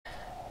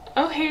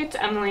hey, it's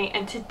Emily,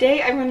 and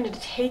today I'm going to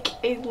take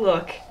a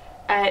look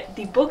at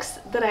the books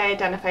that I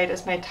identified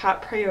as my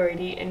top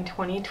priority in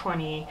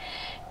 2020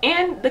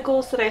 and the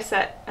goals that I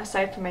set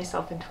aside for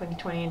myself in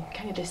 2020, and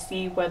kind of to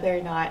see whether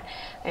or not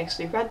I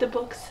actually read the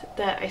books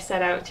that I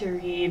set out to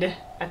read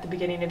at the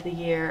beginning of the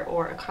year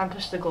or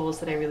accomplished the goals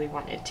that I really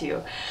wanted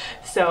to.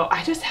 So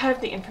I just have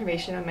the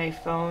information on my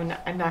phone.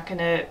 I'm not going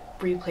to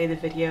replay the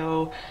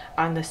video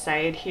on the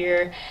side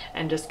here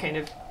and just kind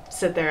of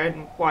sit there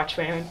and watch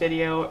my own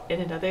video in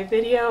another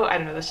video. I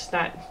don't know, that's just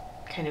not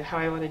kind of how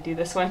I want to do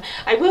this one.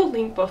 I will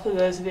link both of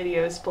those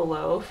videos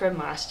below from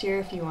last year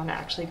if you want to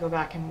actually go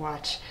back and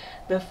watch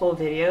the full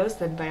videos,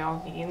 then by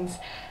all means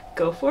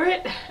go for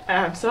it.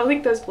 So I'll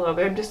link those below,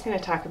 but I'm just going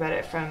to talk about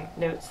it from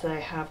notes that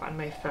I have on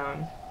my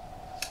phone.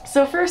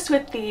 So first,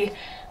 with the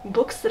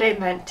books that I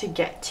meant to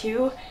get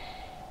to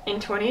in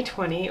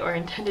 2020, or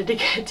intended to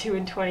get to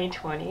in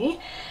 2020,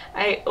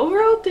 I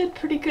overall did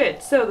pretty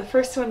good. So the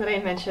first one that I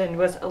mentioned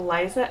was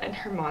Eliza and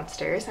Her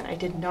Monsters, and I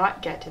did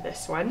not get to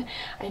this one.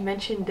 I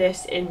mentioned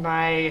this in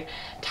my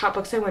top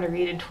books I want to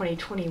read in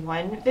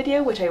 2021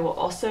 video, which I will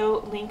also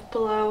link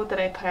below, that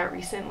I put out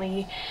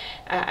recently.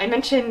 I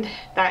mentioned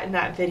that in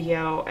that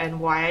video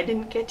and why I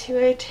didn't get to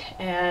it,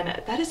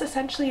 and that is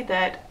essentially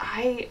that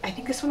I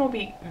think this one will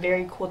be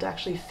very cool to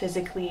actually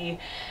physically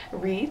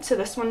read. So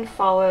this one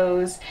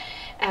follows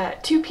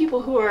two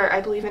people who are,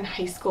 I believe, in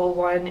high school.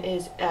 One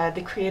is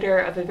the creator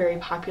of a very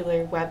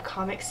popular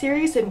webcomic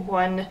series, and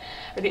one,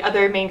 or the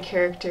other main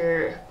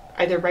character,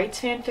 either writes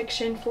fan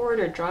fiction for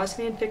it or draws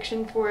fan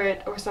fiction for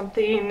it or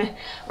something,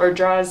 or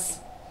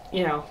draws,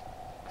 you know,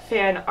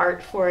 fan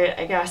art for it,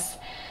 I guess.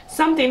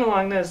 Something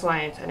along those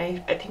lines. And I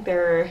think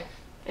there are,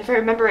 if I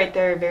remember right,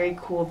 there are very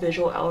cool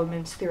visual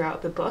elements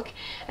throughout the book,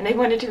 and I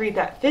wanted to read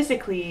that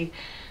physically,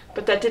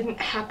 but that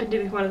didn't happen to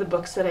be one of the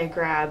books that I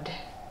grabbed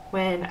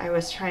when I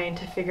was trying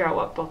to figure out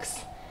what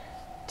books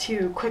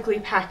to quickly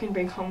pack and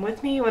bring home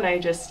with me, when I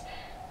just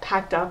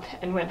packed up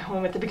and went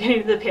home at the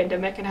beginning of the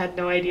pandemic and had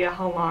no idea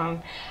how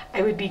long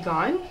I would be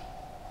gone.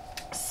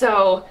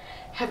 So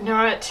have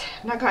not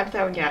gotten to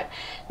that one yet.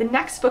 The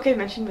next book I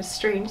mentioned was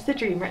Strange the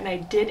Dreamer, and I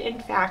did in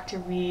fact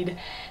read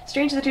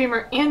Strange the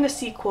Dreamer and the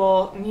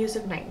sequel, Muse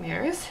of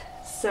Nightmares.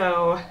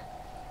 So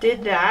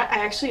did that.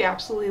 I actually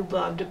absolutely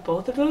loved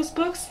both of those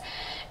books.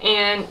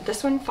 And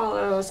this one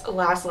follows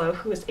Laszlo,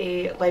 who is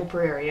a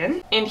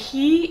librarian, and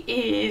he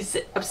is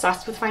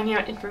obsessed with finding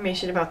out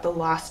information about the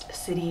lost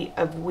city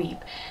of Weep.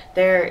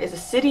 There is a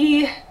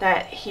city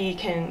that he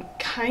can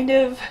kind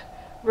of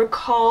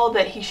recall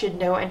that he should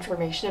know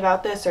information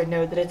about this, or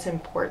know that it's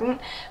important,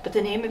 but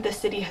the name of the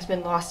city has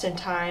been lost in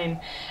time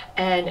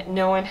and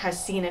no one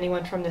has seen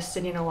anyone from this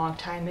city in a long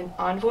time. An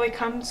envoy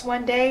comes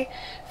one day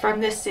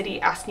from this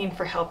city asking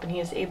for help, and he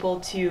is able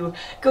to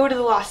go to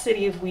the lost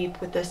city of Weep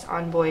with this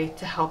envoy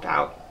to help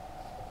out.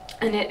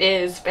 And it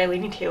is by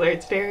Laini Taylor.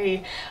 It's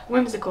very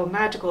whimsical,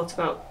 magical. It's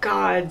about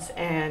gods,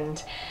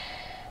 and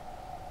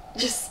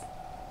just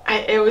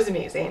it was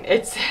amazing.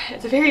 It's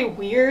a very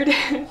weird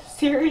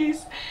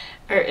series.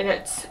 And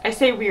I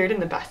say weird in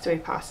the best way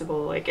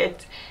possible. Like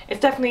it's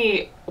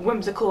definitely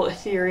whimsical,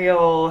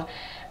 ethereal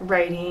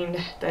writing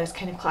that is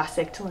kind of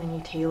classic to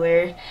Laini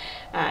Taylor,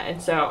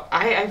 and so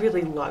I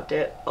really loved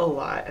it a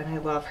lot, and I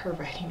love her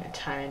writing a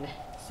ton.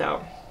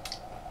 So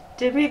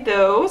did read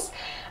those.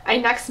 I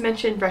next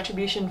mentioned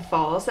Retribution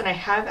Falls, and I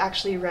have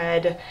actually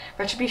read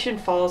Retribution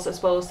Falls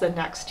as well as the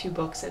next two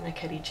books in the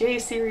Ketty J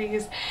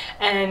series,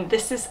 and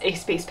this is a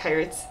Space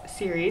Pirates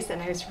series,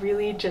 and I was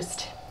really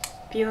just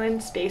feeling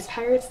space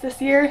pirates this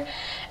year,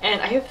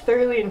 and I have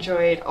thoroughly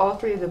enjoyed all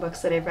three of the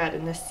books that I've read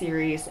in this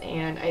series,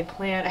 and I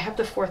have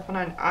the fourth one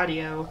on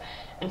audio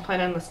and plan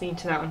on listening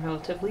to that one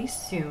relatively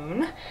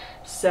soon.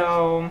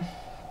 So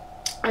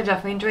I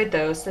definitely enjoyed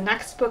those. The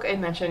next book I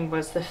mentioned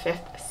was The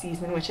Fifth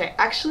Season, which I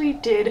actually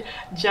did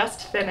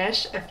just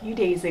finish a few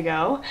days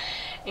ago,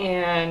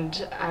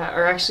 and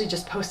or actually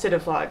just posted a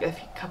vlog a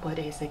couple of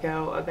days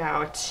ago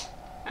about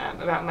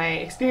my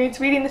experience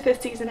reading the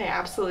fifth season. I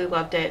absolutely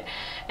loved it,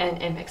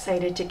 and am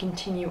excited to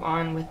continue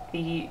on with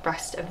the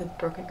rest of the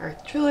Broken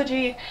Earth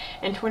trilogy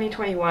in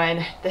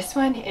 2021. This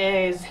one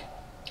is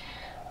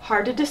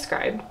hard to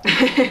describe.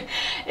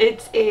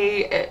 It's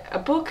a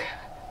book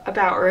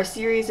about, or a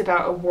series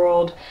about, a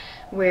world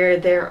where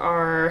there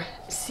are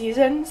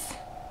seasons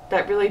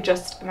that really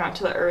just amount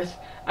to the Earth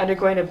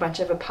undergoing a bunch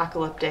of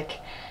apocalyptic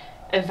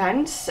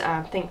events.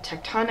 Think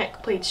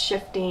tectonic plates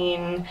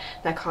shifting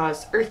that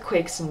cause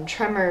earthquakes and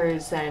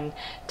tremors and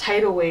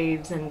tidal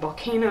waves and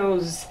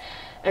volcanoes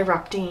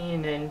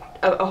erupting, and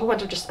a whole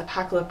bunch of just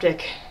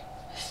apocalyptic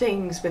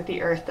things with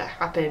the Earth that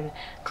happen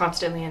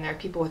constantly. And there are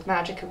people with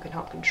magic who can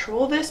help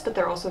control this, but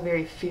they're also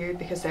very feared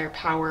because their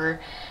power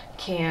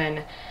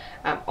can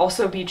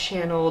also be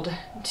channeled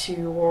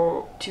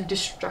to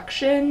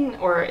destruction,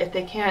 or if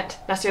they can't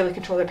necessarily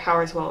control their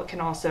power as well, it can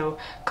also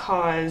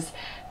cause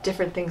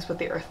different things with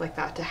the Earth like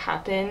that to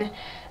happen,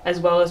 as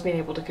well as being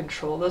able to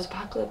control those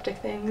apocalyptic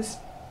things.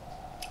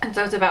 And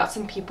so it's about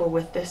some people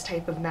with this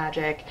type of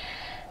magic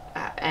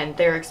and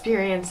their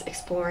experience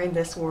exploring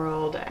this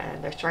world,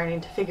 and they're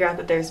trying to figure out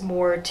that there's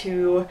more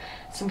to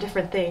some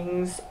different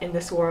things in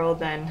this world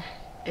than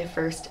it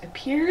first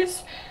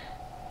appears.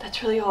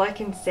 That's really all I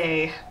can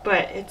say,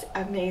 but it's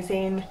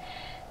amazing.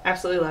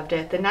 Absolutely loved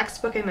it. The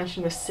next book I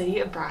mentioned was City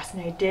of Brass,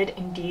 and I did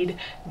indeed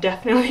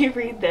definitely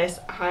read this.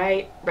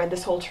 I read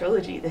this whole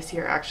trilogy this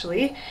year,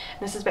 actually.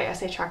 This is by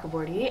S.A.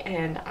 Chakraborty,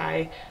 and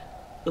I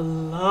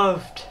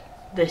loved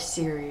this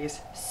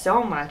series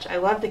so much. I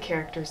love the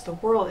characters. The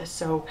world is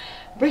so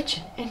rich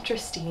and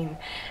interesting,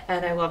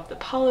 and I love the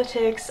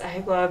politics.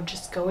 I love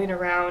just going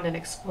around and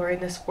exploring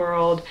this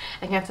world.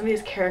 Again, some of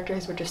these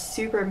characters were just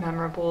super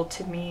memorable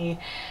to me,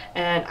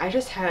 and I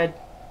just had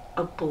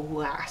a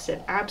blast,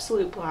 an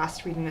absolute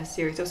blast reading this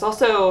series. It was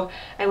also,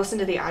 I listened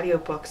to the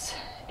audiobooks,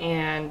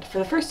 and for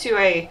the first two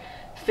I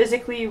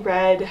physically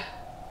read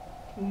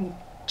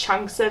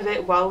chunks of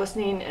it while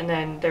listening, and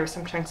then there were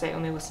some chunks I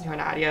only listened to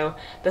on audio.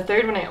 The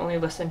third one I only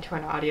listened to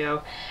on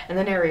audio, and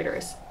the narrator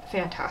is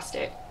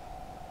fantastic.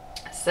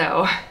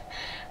 So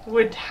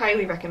would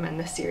highly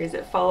recommend this series.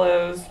 It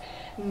follows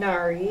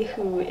Nari,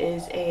 who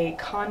is a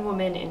con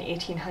woman in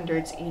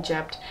 1800s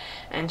Egypt,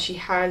 and she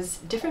has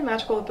different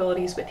magical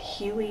abilities with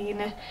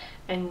healing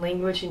and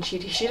language, and she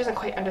doesn't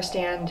quite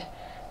understand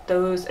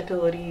those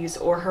abilities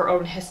or her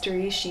own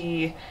history.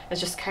 She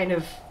is just kind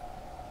of,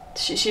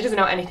 she doesn't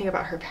know anything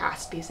about her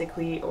past,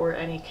 basically, or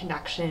any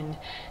connection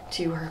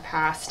to her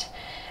past.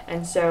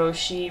 And so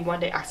she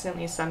one day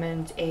accidentally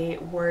summons a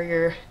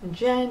warrior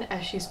djinn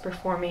as she's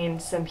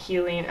performing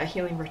a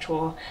healing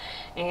ritual,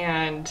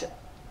 and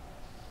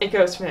it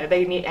goes from there.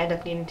 They end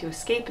up needing to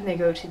escape, and they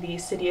go to the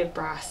City of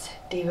Brass,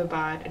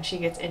 Davabad, and she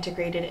gets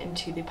integrated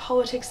into the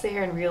politics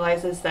there and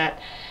realizes that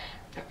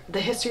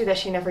the history that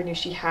she never knew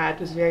she had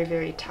was very,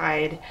 very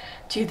tied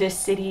to this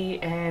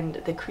city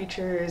and the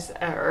creatures,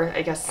 or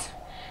I guess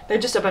they're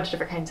just a bunch of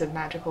different kinds of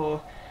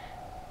magical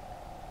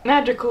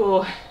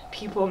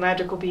people,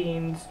 magical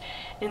beings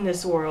in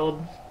this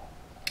world,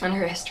 and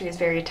her history is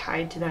very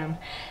tied to them.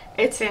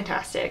 It's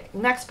fantastic. The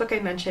next book I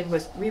mentioned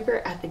was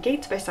Reaper at the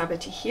Gates by Sabaa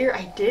Tahir.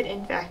 I did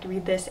in fact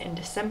read this in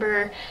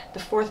December. The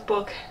fourth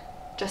book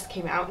just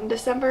came out in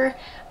December.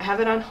 I have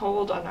it on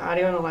hold on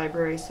audio in the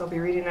library, so I'll be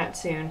reading that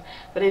soon.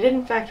 But I did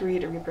in fact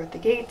read Reaper at the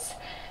Gates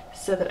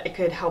so that I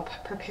could help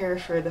prepare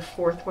for the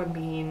fourth one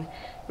being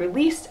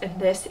released, and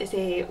this is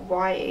a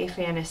YA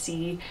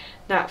fantasy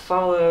that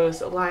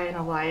follows Laia and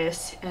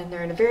Elias, and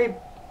they're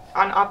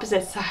on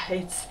opposite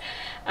sides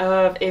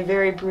of a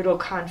very brutal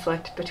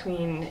conflict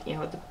between, you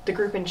know, the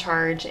group in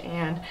charge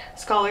and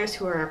scholars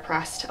who are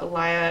oppressed.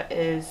 Laia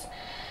is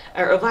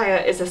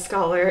a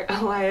scholar.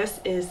 Elias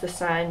is the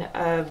son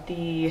of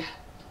the,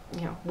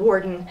 you know,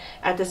 warden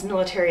at this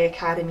military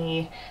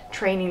academy,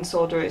 training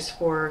soldiers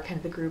for kind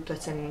of the group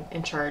that's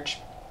in charge.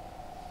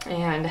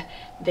 And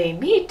they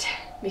meet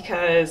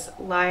because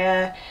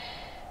Laia,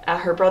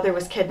 her brother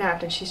was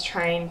kidnapped, and she's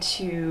trying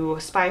to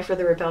spy for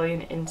the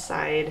rebellion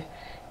inside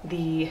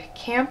the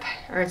camp,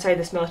 or inside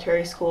this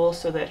military school,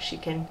 so that she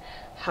can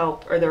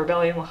help, or the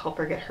rebellion will help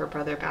her get her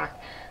brother back.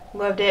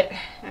 Loved it.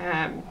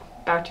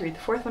 About to read the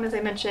fourth one, as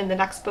I mentioned. The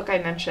next book I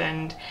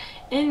mentioned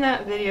in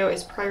that video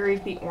is Priory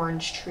of the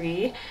Orange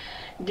Tree.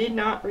 Did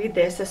not read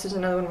this. This is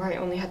another one where I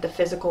only had the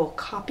physical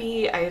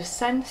copy. I have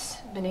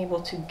since been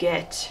able to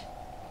get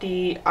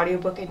the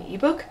audiobook and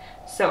ebook,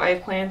 so I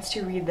have plans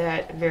to read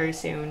that very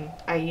soon,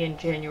 i.e. in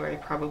January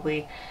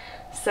probably.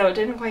 So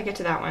didn't quite get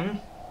to that one.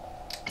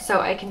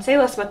 So I can say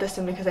less about this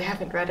one because I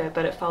haven't read it,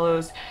 but it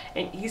follows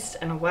an east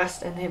and a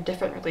west, and they have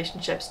different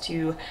relationships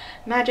to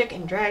magic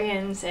and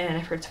dragons, and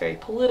I've heard it's very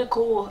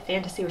political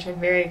fantasy, which I'm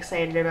very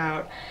excited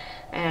about,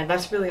 and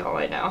that's really all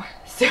I know.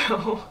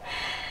 So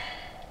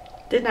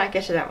did not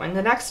get to that one.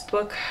 The next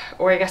book,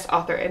 or I guess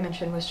author I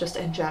mentioned, was just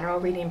in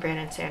general reading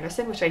Brandon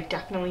Sanderson, which I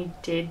definitely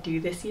did do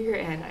this year,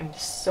 and I'm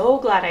so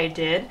glad I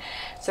did.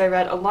 So I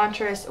read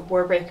Elantris,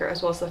 Warbreaker,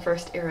 as well as the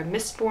first Era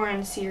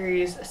Mistborn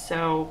series.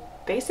 So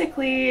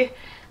basically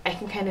I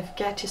can kind of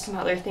get to some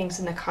other things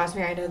in the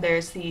Cosmere. I know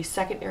there's the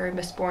second Era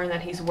Mistborn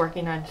that he's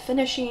working on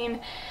finishing,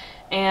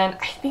 and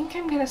I think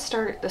I'm going to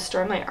start the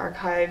Stormlight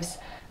Archives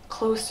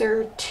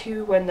closer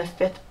to when the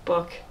fifth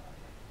book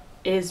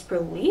is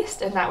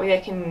released, and that way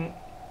I can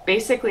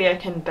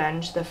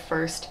binge the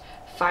first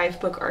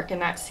 5-book arc in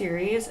that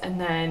series, and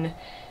then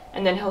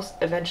he'll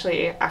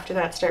eventually after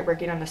that start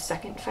working on the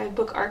second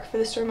 5-book arc for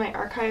the Stormlight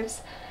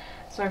Archives.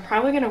 So I'm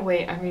probably going to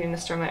wait on reading the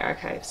Stormlight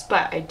Archives,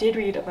 but I did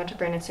read a bunch of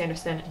Brandon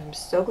Sanderson, and I'm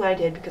so glad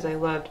I did because I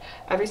loved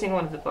every single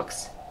one of the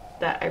books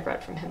that I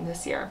read from him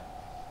this year.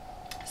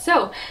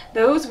 So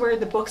those were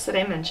the books that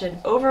I mentioned.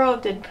 Overall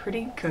did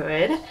pretty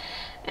good.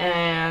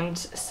 And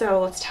so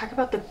let's talk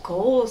about the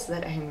goals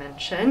that I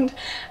mentioned.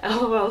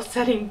 LOL,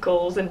 setting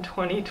goals in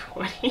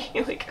 2020.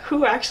 Like,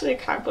 who actually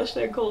accomplished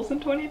their goals in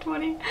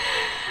 2020?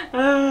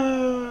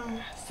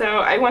 So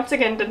I once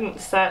again didn't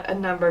set a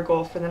number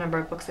goal for the number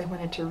of books I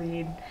wanted to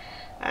read.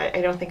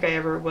 I don't think I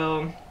ever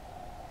will.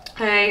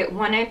 I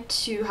wanted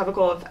to have a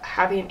goal of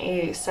having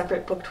a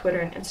separate book Twitter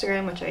and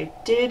Instagram, which I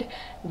did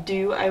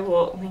do. I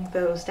will link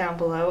those down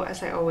below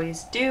as I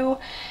always do.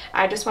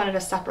 I just wanted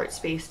a separate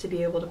space to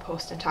be able to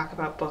post and talk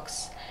about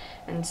books.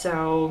 And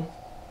so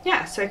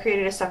yeah, so I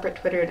created a separate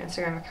Twitter and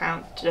Instagram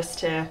account just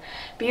to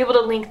be able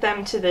to link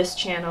them to this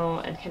channel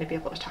and kind of be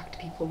able to talk to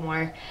people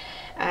more.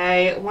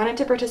 I wanted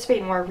to participate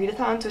in more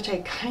readathons, which I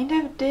kind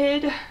of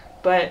did,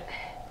 but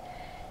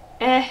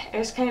it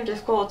was kind of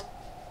difficult.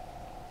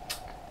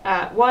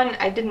 One,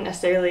 I didn't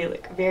necessarily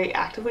like very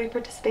actively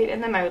participate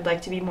in them. I would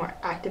like to be more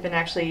active in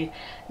actually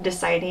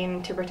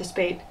deciding to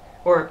participate,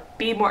 or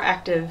be more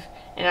active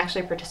in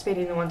actually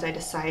participating in the ones I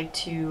decide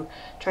to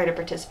try to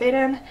participate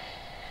in.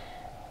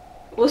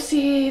 We'll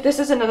see. This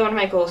is another one of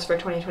my goals for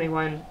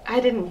 2021. I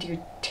didn't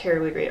do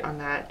terribly great on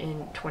that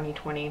in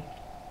 2020.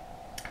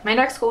 My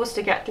next goal is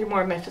to get through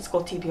more of my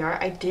physical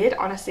TBR. I did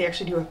honestly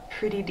actually do a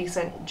pretty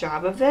decent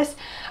job of this.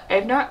 I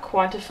have not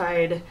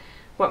quantified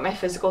what my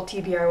physical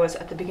TBR was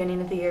at the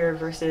beginning of the year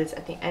versus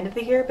at the end of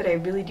the year, but I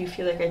really do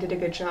feel like I did a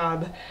good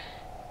job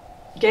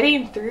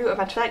getting through a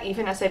bunch of that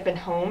even as I've been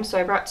home. So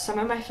I brought some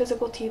of my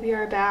physical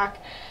TBR back,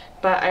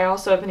 but I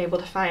also have been able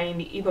to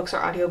find ebooks or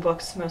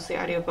audiobooks, mostly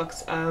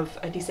audiobooks, of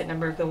a decent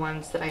number of the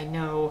ones that I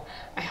know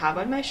I have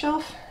on my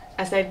shelf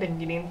as I've been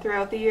reading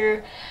throughout the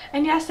year.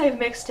 And yes, I've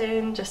mixed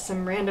in just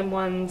some random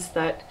ones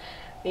that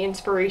the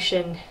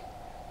inspiration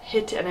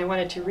hit and I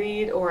wanted to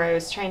read, or I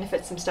was trying to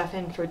fit some stuff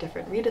in for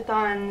different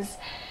readathons.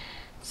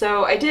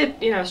 So I did,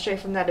 stray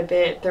from that a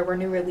bit. There were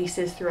new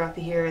releases throughout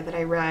the year that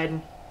I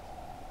read,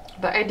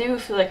 but I do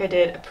feel like I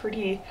did a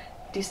pretty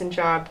decent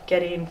job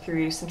getting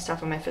through some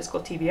stuff on my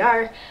physical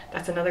TBR.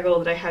 That's another goal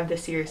that I have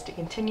this year, is to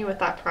continue with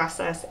that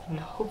process,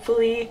 and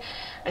hopefully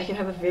I can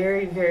have a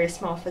very, very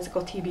small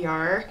physical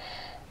TBR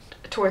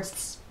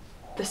towards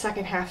the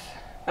second half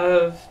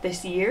of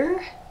this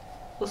year.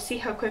 We'll see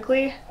how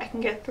quickly I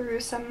can get through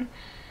some,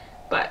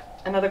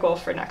 but another goal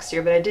for next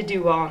year, but I did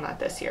do well on that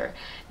this year.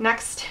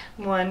 Next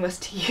one was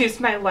to use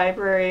my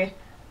library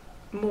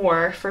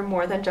more for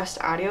more than just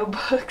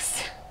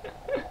audiobooks.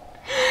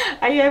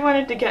 I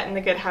wanted to get in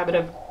the good habit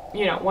of,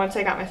 once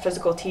I got my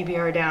physical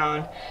TBR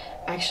down,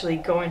 actually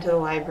going to the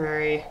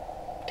library,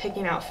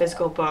 picking out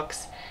physical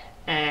books,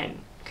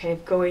 and kind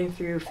of going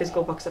through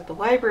physical books at the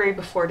library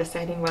before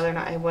deciding whether or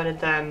not I wanted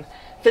them,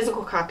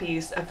 physical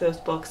copies of those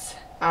books,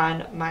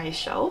 on my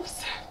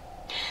shelves.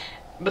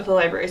 But the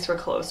libraries were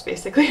closed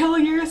basically all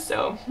year,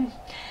 so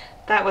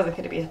that wasn't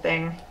going to be a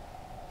thing.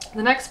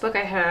 The next book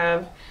I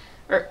have,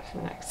 the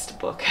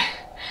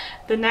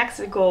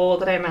next goal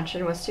that I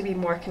mentioned was to be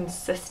more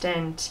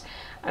consistent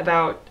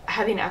about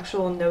having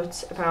actual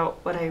notes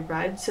about what I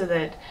read so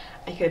that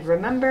I could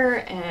remember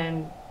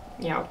and,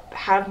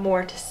 have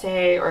more to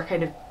say, or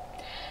kind of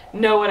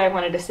know what I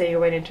wanted to say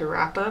going into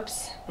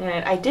wrap-ups.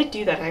 And I did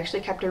do that. I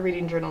actually kept a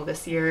reading journal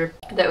this year.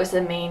 That was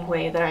the main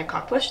way that I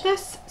accomplished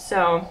this,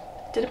 so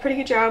did a pretty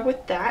good job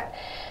with that.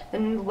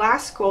 Then the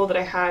last goal that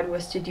I had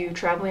was to do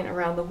traveling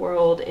around the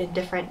world in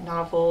different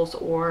novels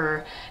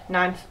or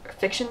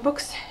non-fiction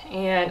books,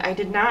 and I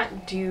did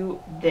not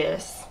do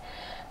this,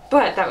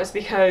 but that was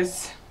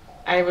because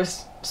I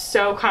was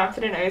so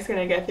confident I was going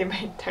to get through my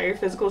entire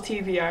physical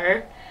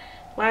TBR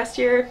last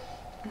year,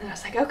 and I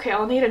was like, okay,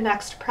 I'll need a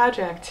next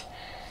project.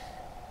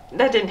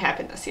 That didn't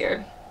happen this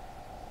year.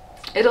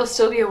 It'll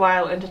still be a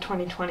while into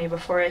 2020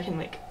 before I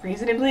can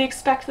reasonably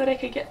expect that I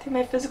could get through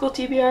my physical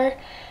TBR,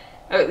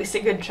 or at least a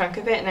good chunk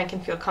of it, and I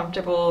can feel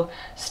comfortable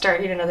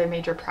starting another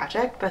major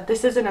project. But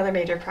this is another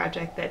major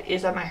project that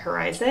is on my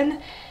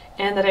horizon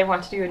and that I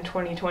want to do in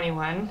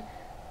 2021.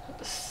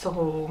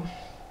 So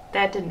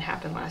that didn't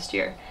happen last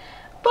year.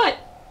 But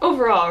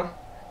overall,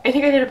 I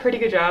think I did a pretty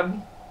good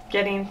job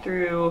getting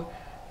through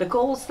the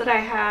goals that I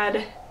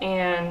had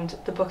and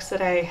the books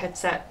that I had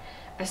set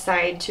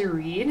aside to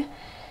read,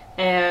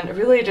 and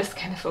really just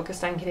kind of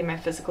focused on getting my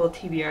physical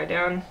TBR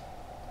down,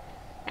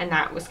 and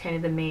that was kind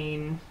of the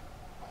main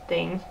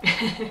thing.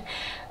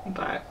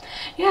 But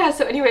yeah,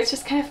 so anyway, it's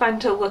just kind of fun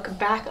to look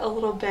back a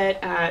little bit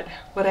at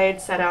what I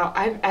had set out.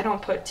 I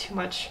don't put too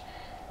much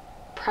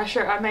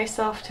pressure on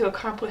myself to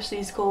accomplish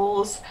these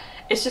goals.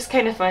 It's just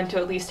kind of fun to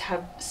at least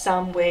have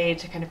some way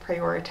to kind of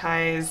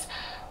prioritize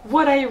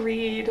what I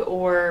read,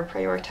 or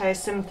prioritize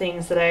some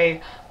things that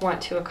I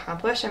want to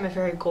accomplish. I'm a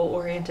very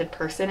goal-oriented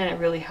person, and it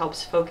really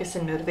helps focus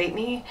and motivate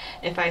me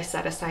if I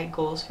set aside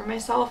goals for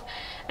myself.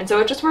 And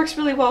so it just works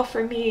really well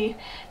for me,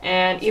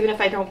 and even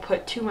if I don't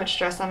put too much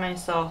stress on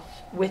myself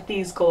with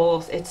these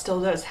goals, it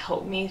still does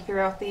help me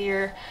throughout the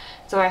year.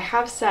 So I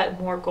have set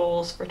more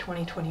goals for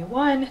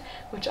 2021,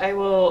 which I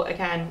will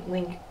again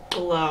link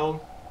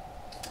below.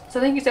 So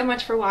thank you so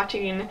much for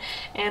watching,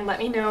 and let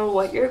me know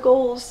what your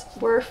goals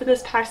were for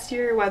this past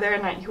year, whether or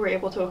not you were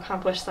able to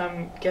accomplish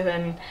them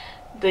given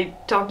the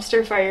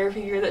dumpster fire of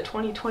a year that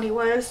 2020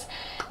 was.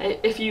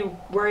 If you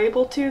were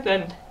able to,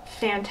 then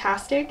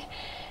fantastic,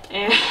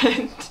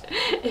 and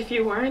if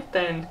you weren't,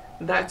 then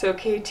that's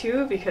okay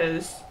too,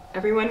 because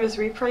everyone was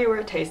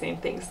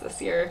reprioritizing things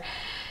this year.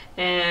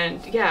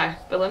 And yeah,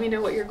 but let me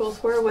know what your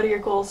goals were. What are your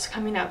goals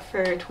coming up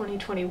for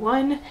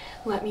 2021?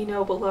 Let me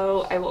know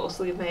below. I will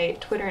also leave my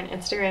Twitter and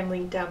Instagram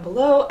link down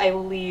below. I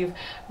will leave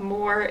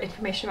more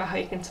information about how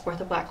you can support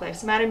the Black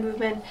Lives Matter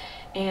movement,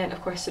 and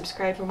of course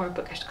subscribe for more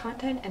bookish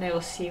content, and I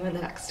will see you in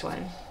the next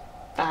one.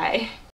 Bye.